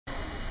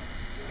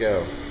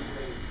go.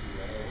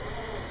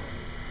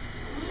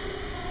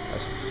 I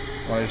just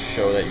wanted to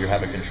show that you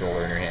have a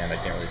controller in your hand. I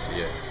can't really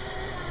see it.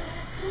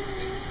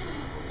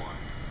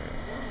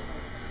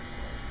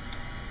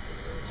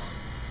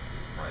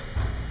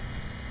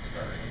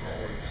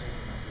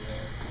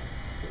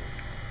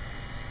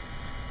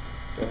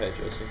 Go ahead,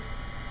 Joseph.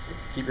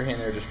 Keep your hand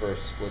there just for a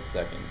split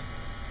second.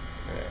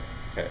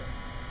 Okay.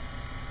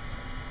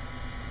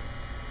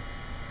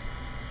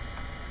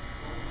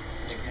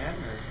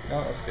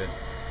 No, that's good.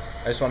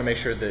 I just want to make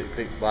sure that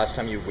the last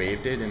time you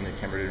waved it and the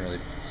camera didn't really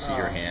see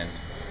your hand.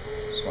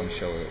 Just want to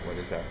show what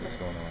exactly is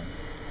going on.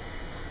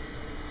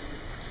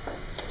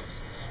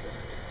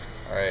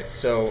 Alright,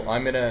 so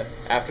I'm gonna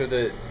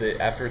after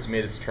after it's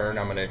made its turn,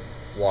 I'm gonna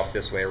walk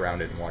this way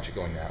around it and watch it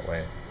going that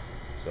way.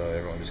 So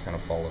everyone just kind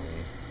of follow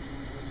me.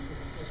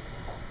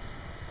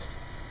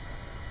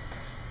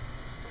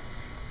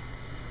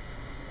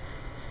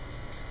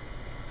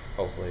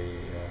 Hopefully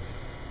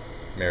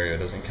Mario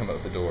doesn't come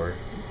out the door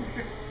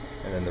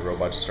and then the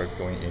robot just starts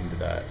going into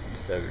that.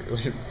 That'd be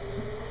really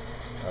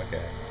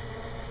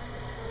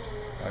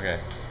Okay.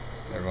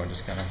 Everyone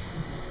just kind of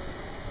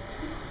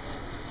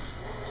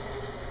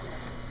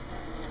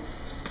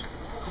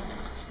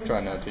try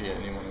not to get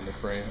anyone in the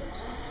frame.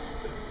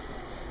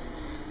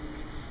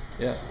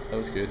 Yeah, that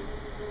was good.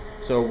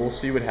 So we'll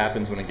see what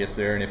happens when it gets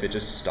there, and if it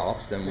just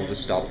stops, then we'll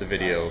just stop the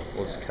video.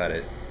 We'll just cut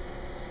it.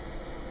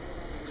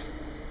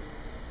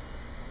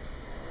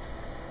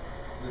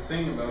 The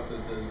thing about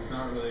this is it's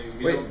not really.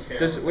 Wait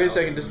a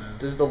second.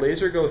 Does the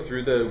laser go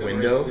through the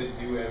window? To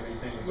do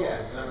everything with all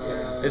the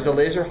sensors. Is the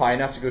laser high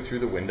enough to go through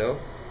the window?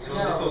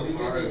 No,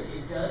 because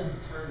it does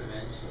turn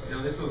eventually.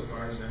 Don't hit those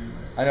bars anyways.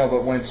 I know,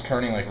 but when it's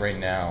turning, like right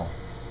now.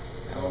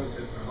 It always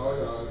hits them. Oh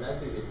no,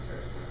 that's a good turn.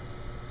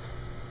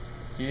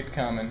 Keep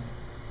coming.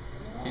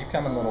 Keep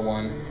coming, little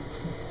one.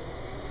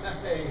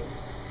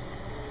 Nice.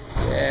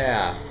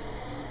 Yeah.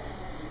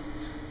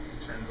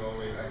 It turns all the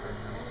way back right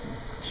now.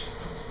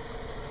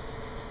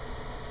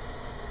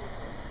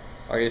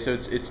 Okay, so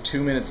it's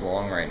 2 minutes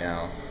long right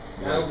now.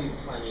 That'll be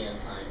plenty of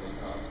time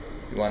to talk.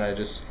 You want to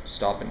just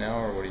stop it now,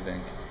 or what do you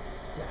think?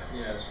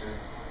 Yeah, sure.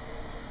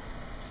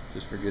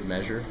 Just for good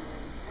measure.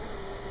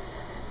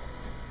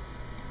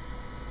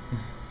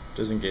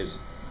 Just in case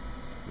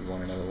we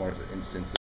want another one of the instances.